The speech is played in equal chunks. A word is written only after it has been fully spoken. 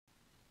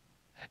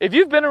If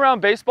you've been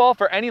around baseball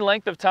for any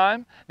length of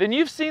time, then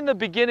you've seen the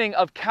beginning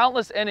of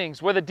countless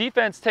innings where the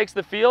defense takes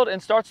the field and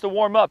starts to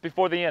warm up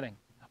before the inning.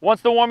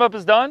 Once the warm-up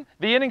is done,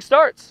 the inning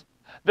starts.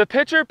 The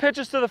pitcher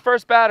pitches to the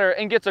first batter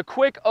and gets a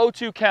quick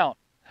 0-2 count.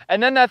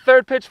 And then that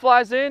third pitch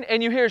flies in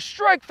and you hear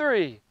strike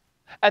three.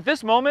 At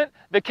this moment,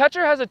 the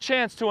catcher has a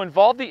chance to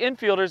involve the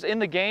infielders in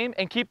the game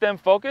and keep them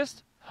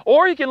focused,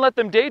 or you can let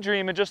them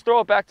daydream and just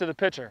throw it back to the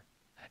pitcher.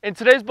 In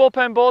today's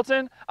Bullpen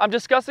Bulletin, I'm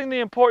discussing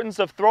the importance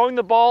of throwing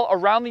the ball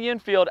around the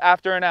infield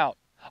after an out,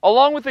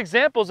 along with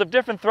examples of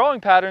different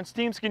throwing patterns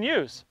teams can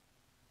use.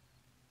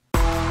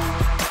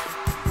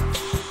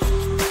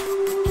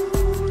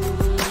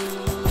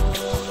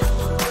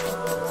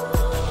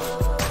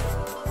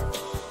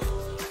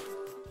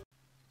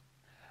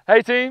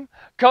 Hey team,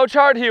 Coach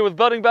Hart here with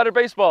Building Better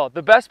Baseball,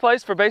 the best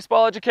place for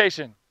baseball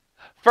education.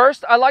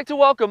 First, I'd like to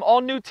welcome all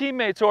new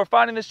teammates who are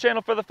finding this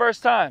channel for the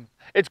first time.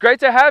 It's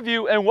great to have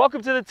you and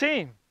welcome to the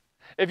team.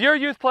 If you're a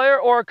youth player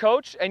or a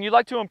coach and you'd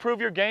like to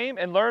improve your game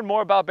and learn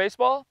more about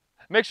baseball,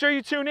 make sure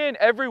you tune in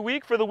every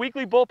week for the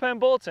weekly Bullpen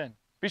Bulletin.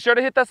 Be sure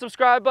to hit that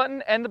subscribe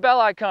button and the bell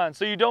icon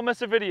so you don't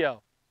miss a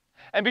video.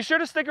 And be sure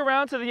to stick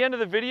around to the end of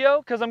the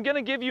video because I'm going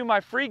to give you my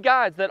free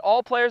guides that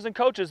all players and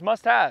coaches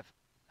must have.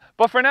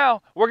 But for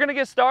now, we're going to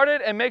get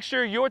started and make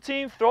sure your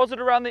team throws it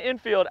around the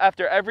infield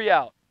after every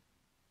out.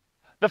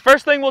 The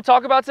first thing we'll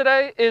talk about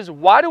today is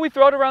why do we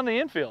throw it around the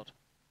infield?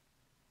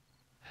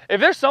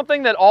 If there's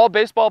something that all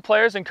baseball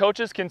players and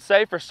coaches can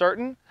say for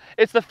certain,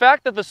 it's the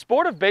fact that the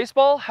sport of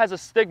baseball has a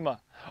stigma,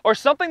 or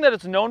something that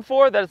it's known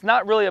for that it's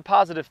not really a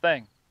positive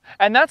thing.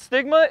 And that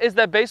stigma is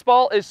that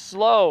baseball is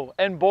slow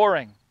and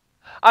boring.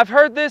 I've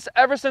heard this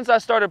ever since I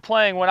started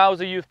playing when I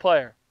was a youth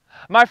player.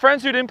 My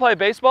friends who didn't play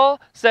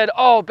baseball said,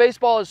 "Oh,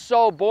 baseball is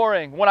so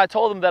boring," when I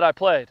told them that I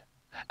played.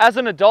 As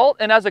an adult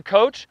and as a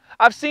coach,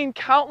 I've seen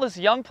countless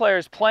young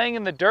players playing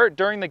in the dirt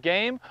during the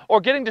game or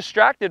getting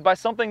distracted by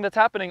something that's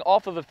happening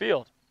off of the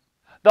field.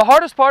 The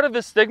hardest part of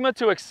this stigma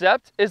to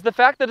accept is the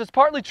fact that it's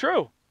partly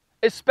true,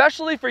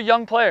 especially for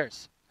young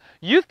players.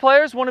 Youth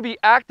players want to be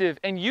active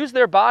and use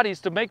their bodies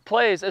to make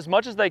plays as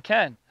much as they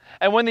can.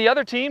 And when the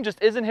other team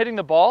just isn't hitting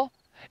the ball,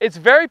 it's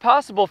very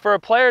possible for a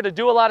player to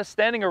do a lot of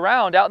standing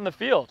around out in the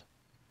field.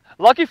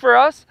 Lucky for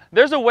us,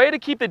 there's a way to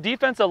keep the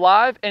defense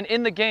alive and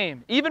in the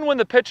game, even when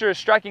the pitcher is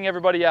striking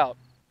everybody out.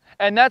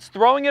 And that's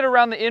throwing it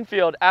around the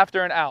infield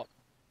after an out.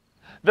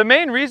 The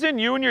main reason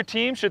you and your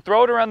team should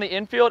throw it around the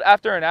infield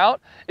after an out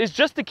is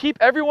just to keep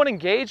everyone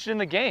engaged in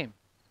the game.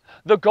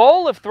 The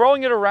goal of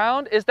throwing it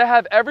around is to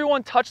have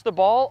everyone touch the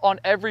ball on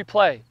every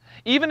play,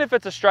 even if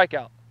it's a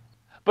strikeout.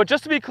 But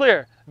just to be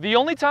clear, the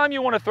only time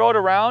you want to throw it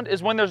around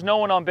is when there's no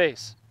one on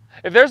base.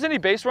 If there's any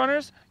base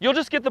runners, you'll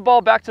just get the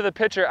ball back to the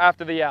pitcher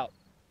after the out.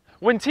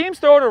 When teams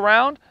throw it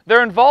around,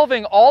 they're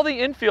involving all the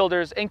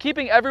infielders and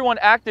keeping everyone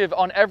active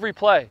on every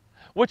play,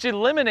 which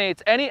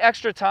eliminates any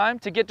extra time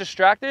to get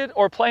distracted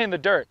or play in the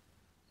dirt.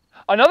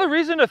 Another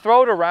reason to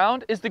throw it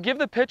around is to give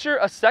the pitcher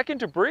a second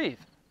to breathe.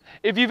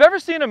 If you've ever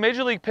seen a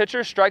major league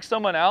pitcher strike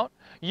someone out,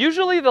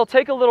 usually they'll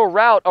take a little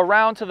route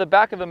around to the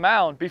back of the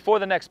mound before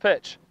the next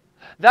pitch.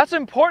 That's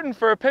important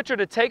for a pitcher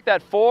to take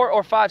that 4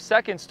 or 5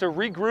 seconds to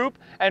regroup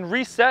and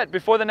reset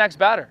before the next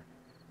batter.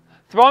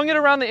 Throwing it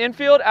around the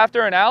infield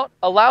after an out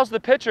allows the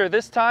pitcher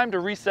this time to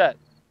reset.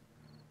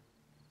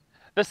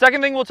 The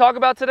second thing we'll talk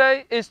about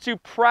today is to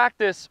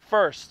practice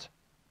first.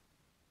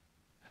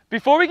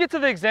 Before we get to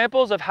the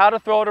examples of how to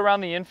throw it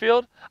around the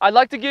infield, I'd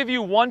like to give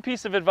you one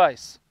piece of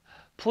advice.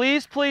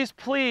 Please, please,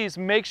 please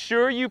make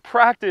sure you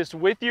practice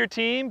with your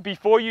team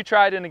before you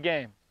try it in a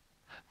game.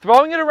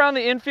 Throwing it around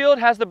the infield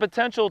has the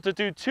potential to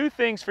do two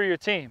things for your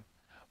team.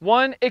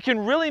 One, it can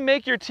really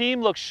make your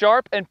team look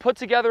sharp and put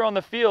together on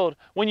the field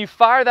when you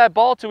fire that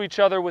ball to each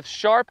other with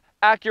sharp,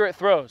 accurate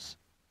throws.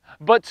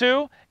 But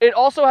two, it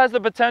also has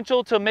the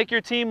potential to make your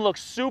team look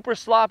super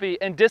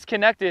sloppy and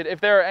disconnected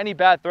if there are any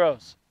bad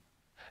throws.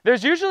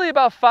 There's usually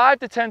about 5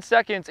 to 10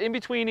 seconds in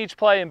between each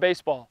play in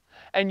baseball,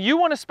 and you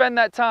want to spend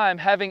that time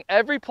having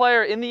every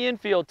player in the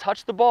infield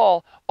touch the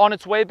ball on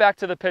its way back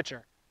to the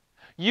pitcher.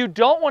 You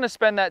don't want to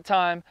spend that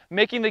time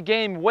making the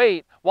game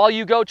wait while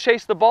you go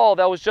chase the ball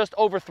that was just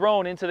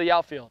overthrown into the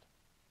outfield.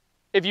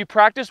 If you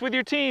practice with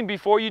your team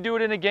before you do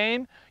it in a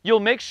game,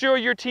 you'll make sure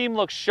your team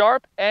looks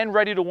sharp and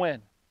ready to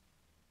win.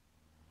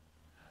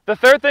 The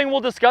third thing we'll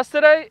discuss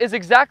today is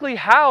exactly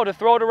how to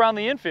throw it around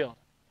the infield.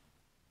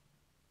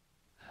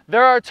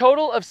 There are a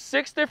total of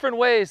 6 different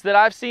ways that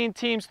I've seen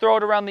teams throw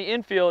it around the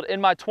infield in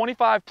my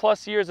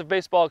 25+ years of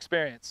baseball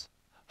experience.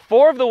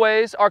 4 of the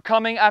ways are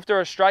coming after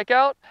a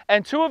strikeout,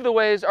 and 2 of the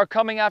ways are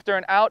coming after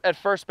an out at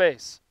first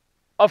base.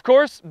 Of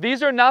course,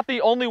 these are not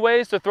the only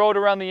ways to throw it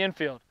around the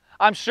infield.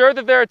 I'm sure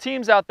that there are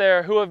teams out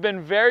there who have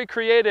been very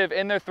creative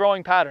in their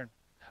throwing pattern.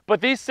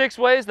 But these 6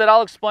 ways that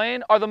I'll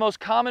explain are the most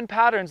common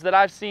patterns that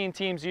I've seen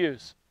teams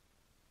use.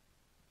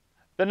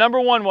 The number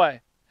 1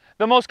 way.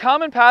 The most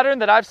common pattern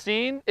that I've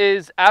seen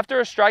is after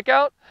a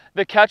strikeout,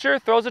 the catcher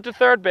throws it to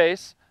third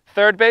base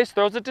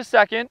throws it to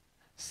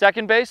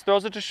second base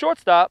throws it to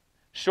shortstop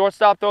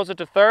throws it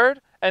to third,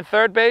 and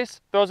third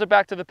base throws it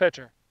back to the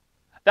pitcher.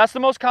 That's the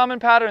most common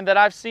pattern that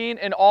I've seen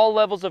in all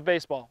levels of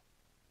baseball.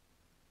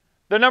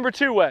 The number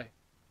 2 way.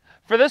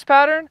 For this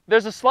pattern,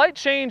 there's a slight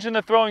change in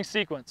the throwing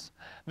sequence.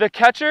 The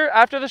catcher,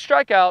 after the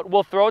strikeout,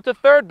 will throw it to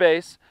third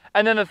base,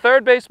 and then the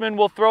third baseman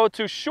will throw it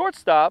to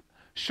shortstop.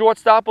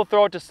 Shortstop will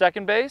throw it to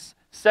second base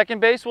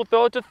will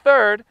throw it to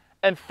third,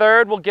 and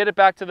third will get it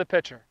back to the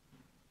pitcher.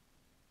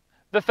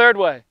 The third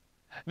way.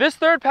 This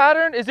third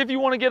pattern is if you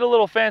want to get a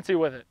little fancy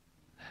with it.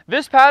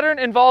 This pattern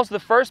involves the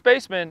first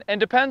baseman and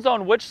depends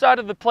on which side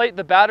of the plate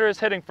the batter is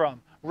hitting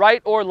from,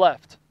 right or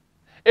left.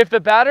 If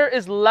the batter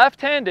is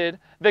left-handed,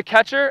 the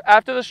catcher,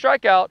 after the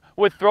strikeout,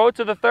 would throw it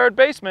to the third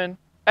baseman,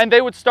 and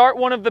they would start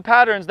one of the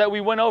patterns that we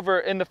went over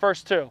in the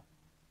first 2.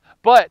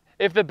 But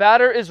if the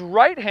batter is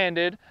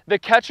right-handed, the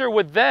catcher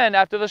would then,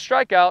 after the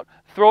strikeout,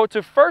 throw it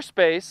to first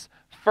base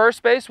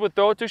would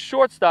throw it to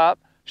shortstop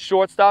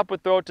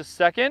would throw it to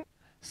second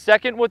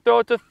would throw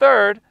it to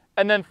third,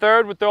 and then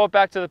third would throw it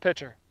back to the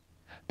pitcher.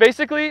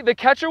 Basically, the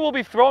catcher will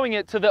be throwing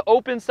it to the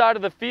open side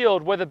of the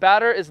field where the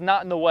batter is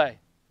not in the way.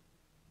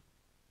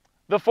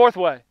 The fourth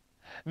way.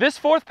 This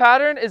fourth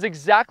pattern is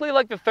exactly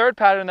like the third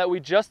pattern that we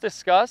just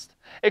discussed,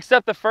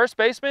 except the first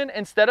baseman,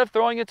 instead of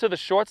throwing it to the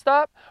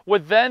shortstop,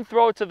 would then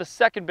throw it to the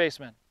second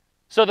baseman.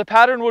 So the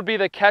pattern would be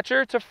the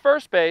catcher to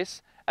first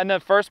base, and then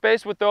first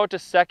base would throw it to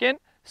second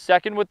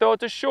would throw it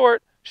to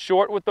short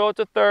would throw it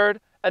to third,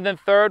 and then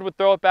third would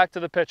throw it back to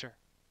the pitcher.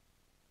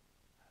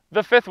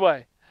 The fifth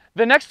way.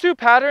 The next 2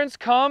 patterns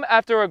come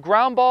after a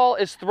ground ball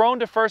is thrown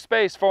to first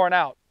base for an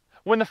out.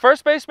 When the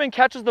first baseman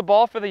catches the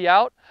ball for the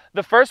out,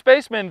 the first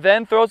baseman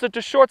then throws it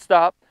to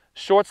shortstop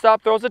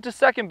throws it to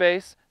second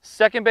base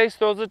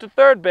throws it to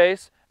third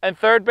base, and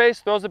third base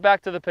throws it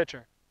back to the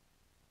pitcher.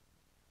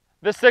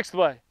 The sixth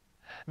way.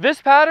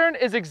 This pattern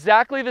is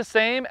exactly the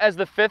same as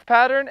the fifth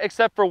pattern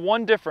except for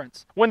one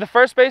difference. When the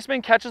first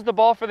baseman catches the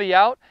ball for the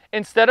out,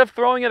 instead of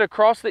throwing it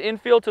across the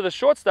infield to the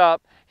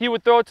shortstop, he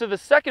would throw it to the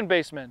second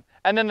baseman,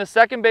 and then the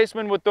second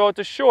baseman would throw it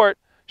to short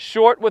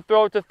would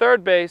throw it to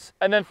third base,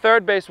 and then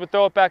third base would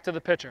throw it back to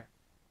the pitcher.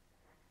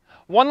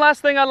 One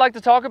last thing I'd like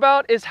to talk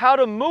about is how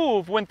to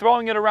move when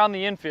throwing it around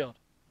the infield.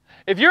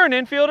 If you're an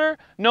infielder,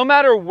 no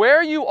matter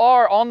where you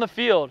are on the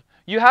field,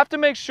 you have to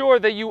make sure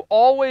that you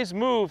always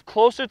move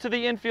closer to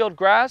the infield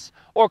grass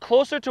or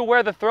closer to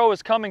where the throw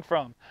is coming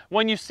from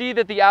when you see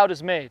that the out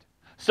is made.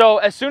 So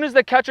as soon as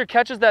the catcher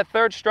catches that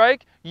third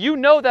strike, you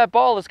know that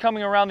ball is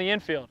coming around the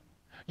infield.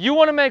 You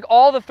want to make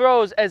all the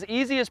throws as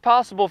easy as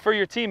possible for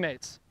your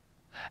teammates.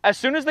 As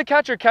soon as the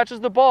catcher catches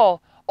the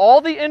ball,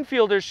 all the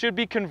infielders should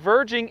be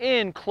converging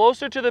in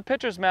closer to the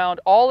pitcher's mound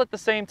all at the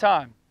same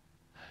time.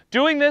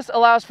 Doing this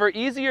allows for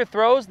easier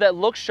throws that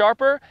look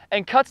sharper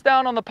and cuts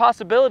down on the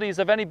possibilities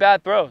of any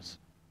bad throws.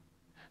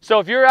 So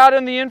if you're out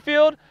in the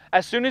infield,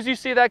 as soon as you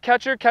see that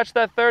catcher catch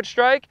that third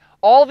strike,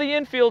 all the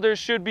infielders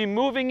should be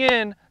moving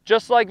in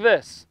just like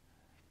this.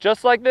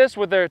 Just like this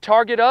with their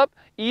target up,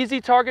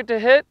 easy target to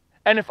hit.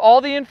 And if all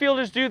the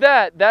infielders do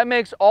that, that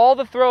makes all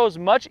the throws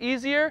much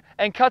easier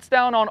and cuts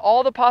down on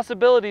all the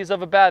possibilities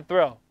of a bad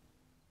throw.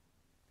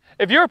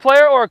 If you're a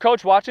player or a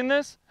coach watching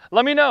this,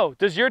 let me know,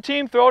 does your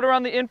team throw it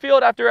around the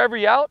infield after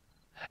every out?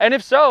 And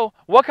if so,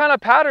 what kind of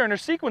pattern or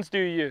sequence do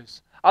you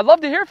use? I'd love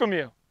to hear from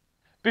you.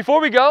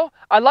 Before we go,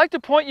 I'd like to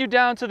point you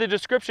down to the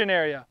description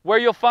area where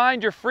you'll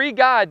find your free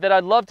guide that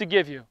I'd love to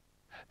give you.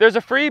 There's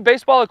a free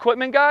baseball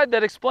equipment guide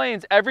that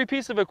explains every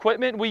piece of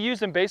equipment we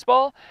use in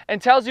baseball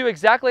and tells you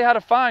exactly how to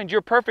find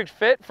your perfect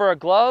fit for a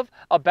glove,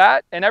 a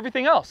bat, and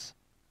everything else.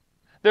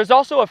 There's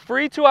also a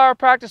free 2-hour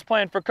practice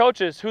plan for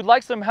coaches who'd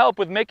like some help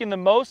with making the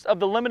most of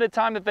the limited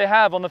time that they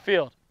have on the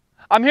field.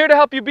 I'm here to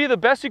help you be the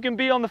best you can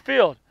be on the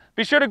field.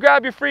 Be sure to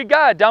grab your free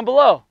guide down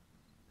below.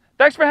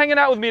 Thanks for hanging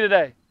out with me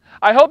today.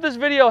 I hope this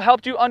video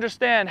helped you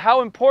understand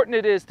how important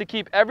it is to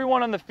keep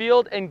everyone on the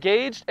field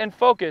engaged and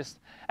focused,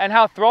 and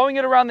how throwing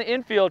it around the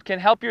infield can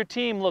help your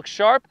team look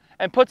sharp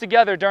and put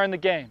together during the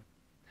game.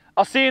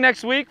 I'll see you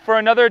next week for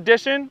another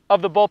edition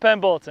of the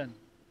Bullpen Bulletin.